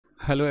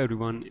Hello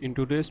everyone, in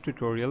today's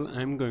tutorial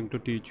I am going to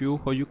teach you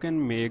how you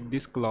can make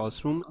this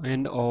classroom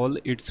and all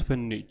its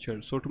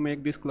furniture. So to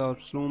make this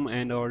classroom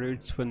and all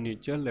its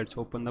furniture, let's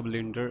open the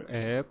Blender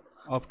app.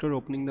 After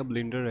opening the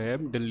Blender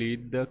app,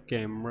 delete the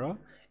camera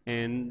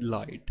and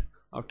light.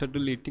 After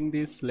deleting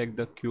this, select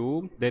the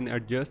cube, then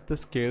adjust the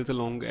scales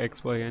along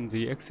X, Y and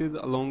Z axis.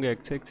 Along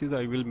X axis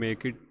I will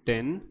make it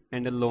 10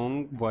 and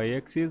along Y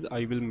axis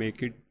I will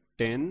make it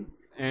 10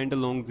 and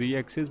along Z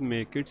axis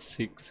make it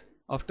 6.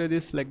 After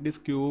this, select this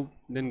cube,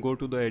 then go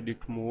to the edit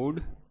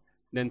mode,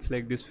 then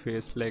select this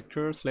face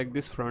selector, select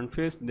this front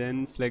face,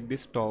 then select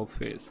this top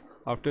face.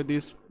 After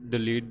this,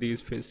 delete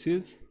these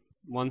faces.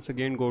 Once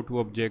again go to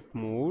object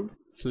mode,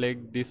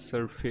 select this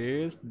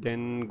surface,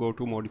 then go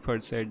to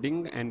modified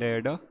setting and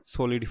add a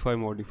solidify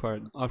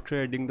modifier.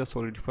 After adding the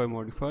solidify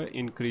modifier,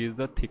 increase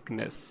the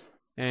thickness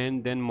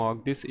and then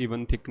mark this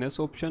even thickness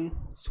option.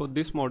 So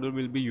this model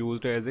will be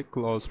used as a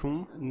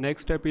classroom.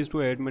 Next step is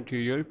to add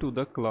material to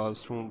the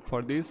classroom.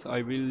 For this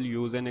I will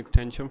use an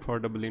extension for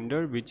the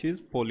Blender, which is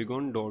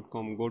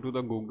polygon.com. Go to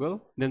the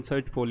Google, then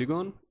search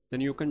polygon,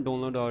 then you can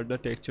download all the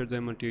textures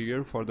and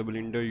material for the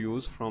Blender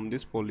use from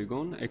this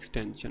polygon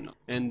extension.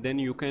 And then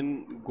you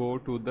can go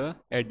to the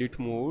edit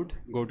mode,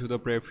 go to the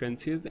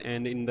preferences,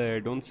 and in the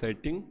add-on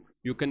setting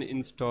you can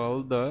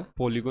install the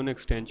polygon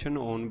extension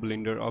on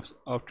Blender.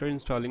 After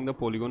installing the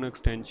polygon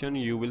extension,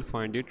 you will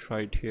find it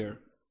right here.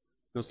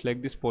 Now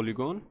select this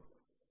polygon.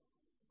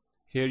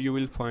 Here you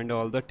will find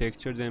all the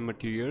textures and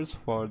materials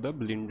for the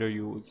Blender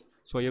use.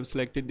 So I have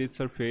selected this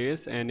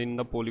surface, and in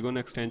the polygon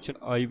extension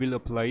I will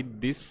apply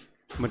this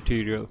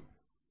material.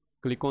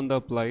 Click on the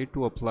apply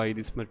to apply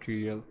this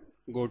material.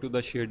 Go to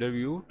the shader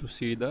view to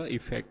see the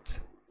effects.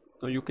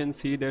 Now you can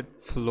see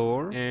that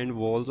floor and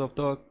walls of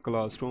the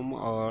classroom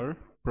are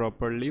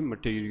properly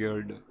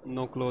materialed.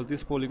 Now close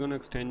this polygon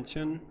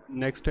extension.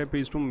 Next step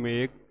is to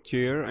make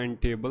chair and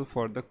table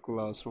for the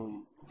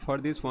classroom. For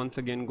this, once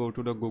again go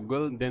to the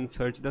Google, then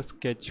search the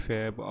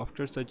Sketchfab.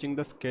 After searching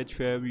the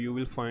Sketchfab, you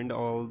will find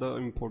all the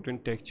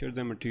important textures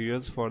and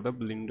materials for the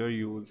Blender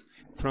use.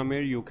 From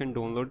here you can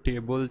download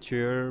table,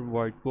 chair,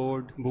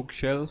 whiteboard,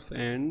 bookshelf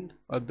and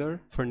other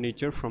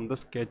furniture from the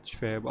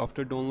Sketchfab.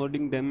 After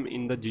downloading them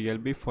in the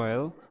GLB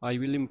file, I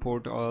will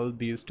import all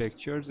these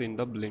textures in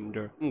the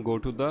Blender. Go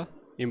to the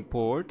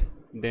import,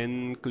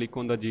 then click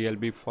on the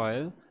GLB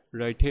file.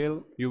 Right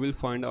here you will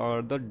find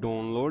all the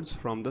downloads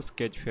from the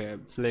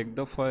Sketchfab. Select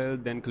the file,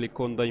 then click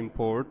on the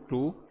import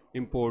to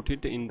import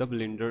it in the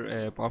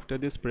Blender app. After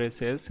this,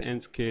 press S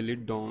and scale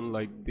it down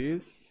like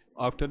this.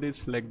 After this,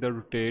 select the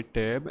rotate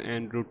tab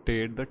and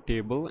rotate the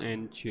table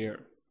and chair.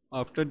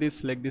 After this,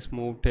 select this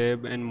move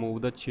tab and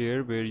move the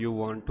chair where you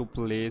want to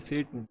place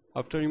it.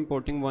 After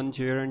importing one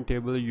chair and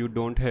table, you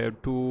don't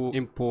have to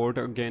import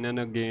again and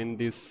again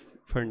this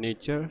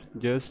furniture.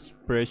 Just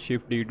press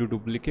Shift D to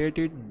duplicate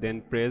it,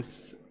 then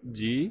press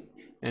G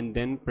and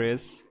then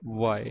press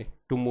Y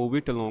to move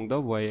it along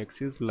the Y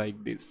axis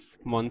like this.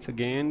 Once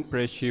again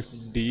press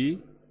Shift D,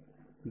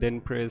 then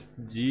press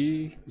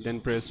G,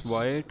 then press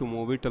Y to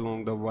move it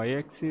along the Y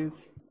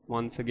axis.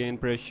 Once again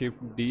press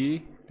Shift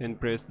D, then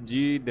press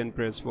G, then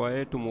press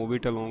Y to move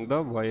it along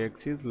the Y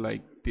axis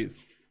like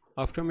this.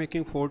 After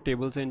making 4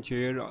 tables and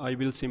chair, I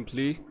will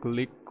simply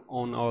click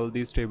on all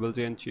these tables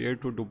and chair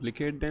to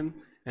duplicate them,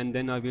 and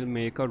then I will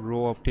make a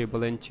row of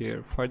table and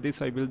chair. For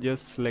this I will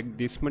just select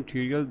this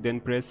material, then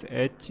press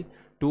H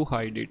to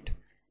hide it,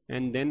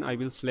 and then I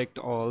will select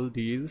all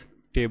these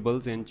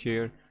tables and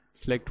chair.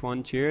 Select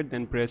one chair,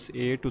 then press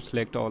A to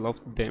select all of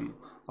them.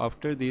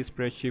 After this,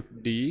 press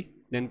Shift D,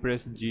 then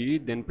press G,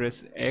 then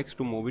press X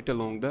to move it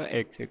along the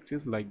X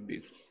axis like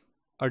this.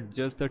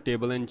 Adjust the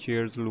table and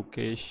chairs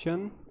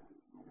location.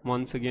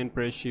 Once again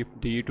press Shift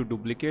D to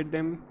duplicate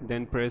them,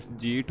 then press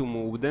G to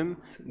move them,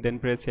 then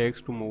press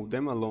X to move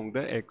them along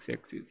the X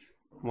axis.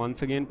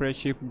 Once again press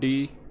Shift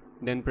D,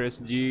 then press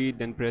G,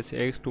 then press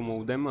X to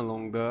move them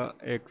along the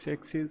X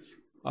axis.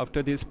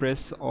 After this,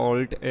 press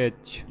Alt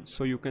H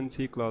so you can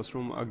see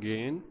classroom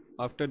again.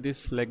 After this,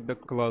 select the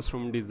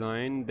classroom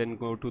design, then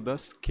go to the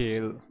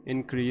scale.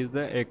 Increase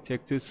the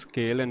X-axis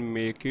scale and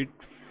make it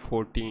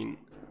 14.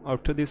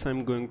 After this,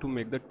 I'm going to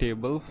make the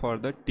table for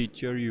the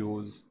teacher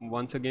use.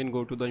 Once again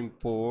go to the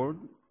import,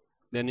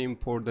 then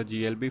import the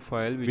GLB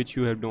file which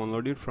you have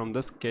downloaded from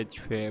the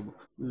Sketchfab.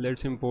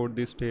 Let's import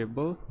this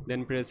table,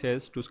 then press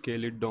S to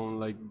scale it down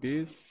like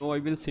this. So I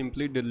will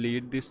simply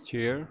delete this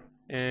chair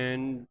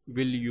and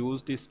will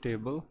use this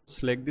table.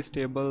 Select this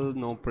table,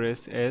 now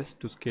press S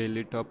to scale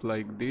it up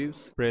like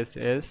this. Press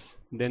S,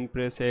 then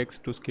press X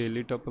to scale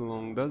it up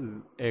along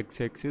the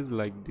X axis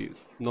like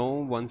this. Now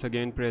once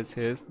again press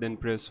S, then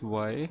press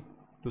Y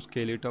to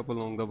scale it up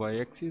along the Y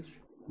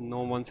axis.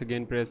 Now once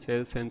again press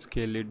S and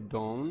scale it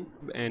down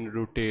and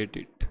rotate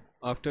it.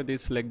 After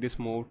this, select this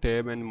move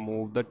tab and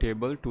move the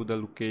table to the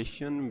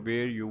location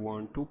where you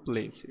want to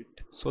place it.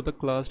 So the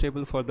class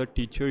table for the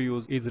teacher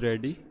use is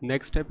ready.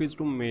 Next step is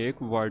to make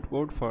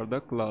whiteboard for the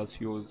class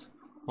use.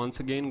 Once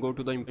again go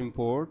to the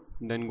import,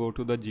 then go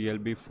to the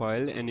GLB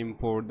file and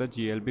import the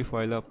GLB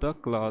file of the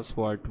class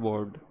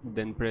whiteboard.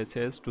 Then press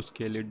S to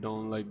scale it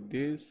down like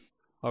this.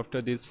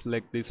 After this,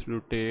 select this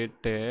rotate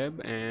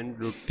tab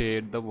and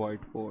rotate the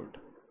whiteboard.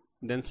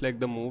 Then select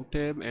the move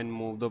tab and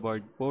move the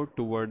whiteboard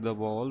toward the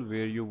wall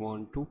where you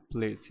want to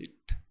place it.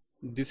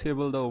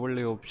 Disable the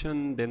overlay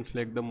option, then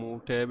select the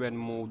move tab and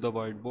move the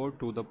whiteboard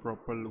to the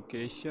proper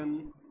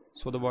location.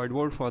 So the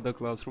whiteboard for the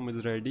classroom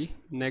is ready.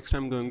 Next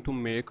I'm going to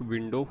make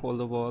window for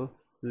the wall.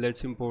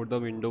 Let's import the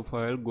window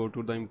file. Go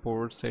to the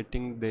import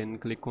setting, then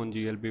click on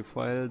GLB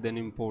file, then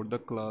import the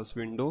class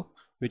window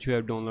which we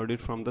have downloaded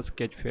from the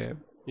Sketchfab.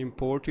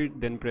 Import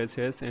it, then press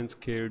S and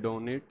scale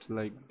down it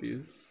like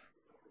this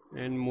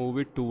and move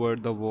it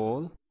toward the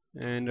wall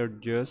and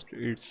adjust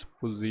its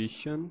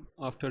position.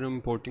 After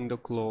importing the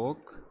clock,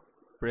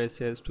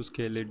 press S to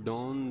scale it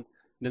down.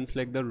 Then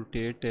select the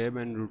rotate tab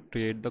and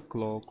rotate the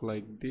clock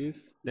like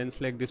this. Then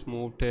select this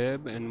move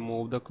tab and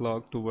move the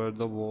clock toward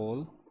the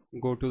wall.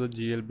 Go to the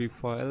GLB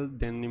file,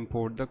 then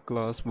import the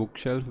class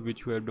bookshelf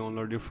which we have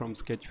downloaded from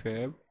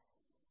Sketchfab.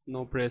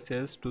 Now press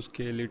S to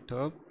scale it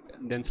up.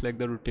 Then select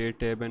the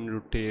rotate tab and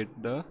rotate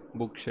the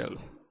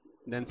bookshelf.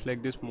 Then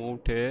select this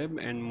move tab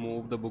and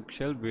move the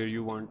bookshelf where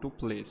you want to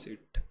place it.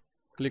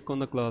 Click on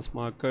the class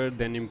marker,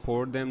 then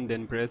import them,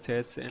 then press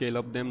S and scale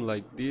up them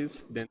like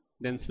this.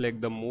 Then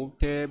select the move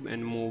tab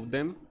and move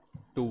them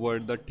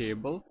toward the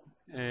table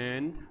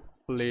and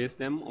place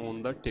them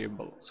on the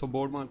table. So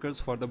board markers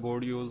for the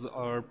board use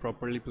are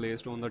properly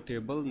placed on the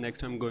table.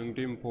 Next I'm going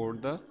to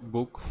import the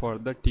book for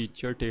the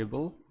teacher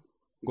table.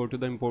 Go to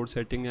the import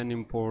setting and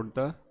import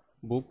the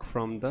book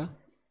from the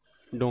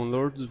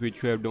downloads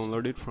which we have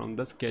downloaded from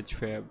the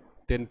Sketchfab.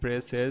 Then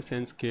press S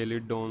and scale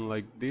it down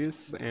like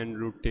this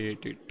and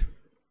rotate it.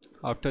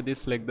 After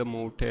this, select the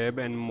move tab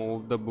and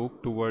move the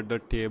book toward the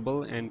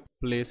table and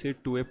place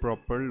it to a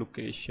proper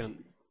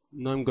location.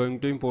 Now I'm going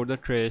to import the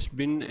trash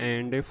bin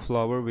and a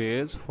flower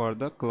vase for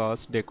the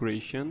class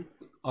decoration.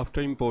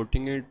 After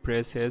importing it,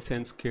 press S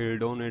and scale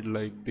down it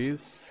like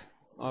this.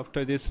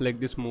 After this, select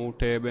this move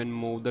tab and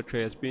move the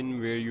trash bin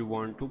where you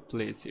want to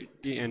place it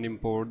and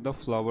import the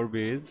flower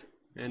vase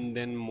and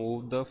then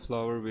move the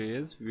flower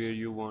vase where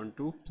you want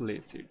to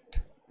place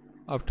it.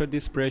 After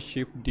this, press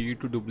Shift D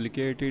to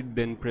duplicate it,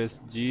 then press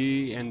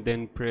G and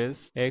then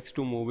press X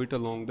to move it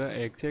along the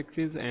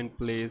X-axis and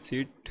place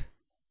it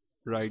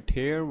right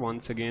here.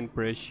 Once again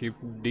press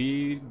Shift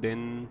D,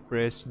 then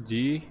press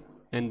G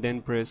and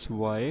then press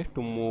Y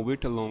to move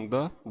it along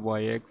the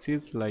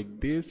Y-axis like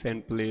this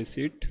and place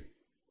it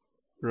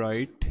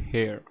right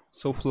here.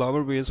 So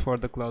flower vase for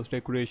the class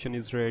decoration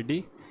is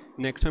ready.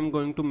 Next I'm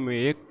going to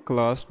make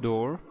class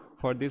door.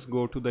 For this,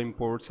 go to the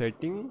import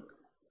setting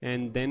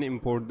and then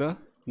import the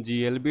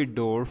GLB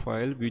door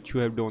file which you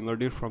have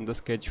downloaded from the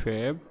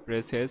Sketchfab.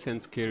 Press S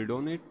and scale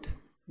down it.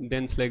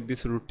 Then select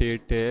this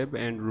rotate tab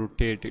and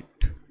rotate it.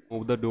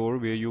 Move the door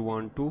where you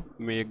want to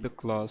make the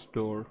class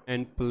door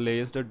and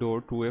place the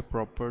door to a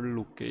proper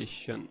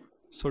location.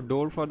 So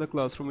door for the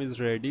classroom is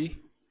ready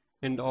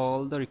and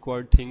all the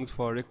required things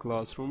for a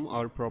classroom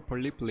are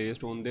properly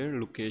placed on their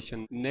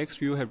location.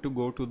 Next you have to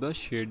go to the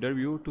shader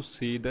view to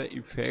see the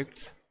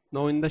effects.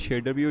 Now in the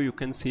shader view you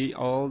can see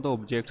all the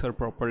objects are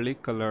properly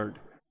colored.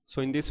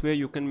 So in this way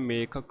you can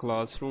make a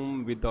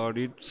classroom without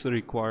its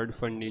required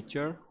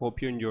furniture. Hope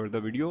you enjoyed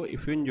the video.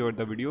 If you enjoyed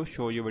the video,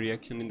 show your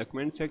reaction in the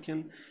comment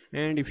section,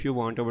 and if you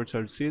want our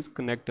services,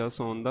 connect us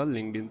on the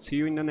LinkedIn. See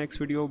you in the next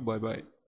video. Bye bye.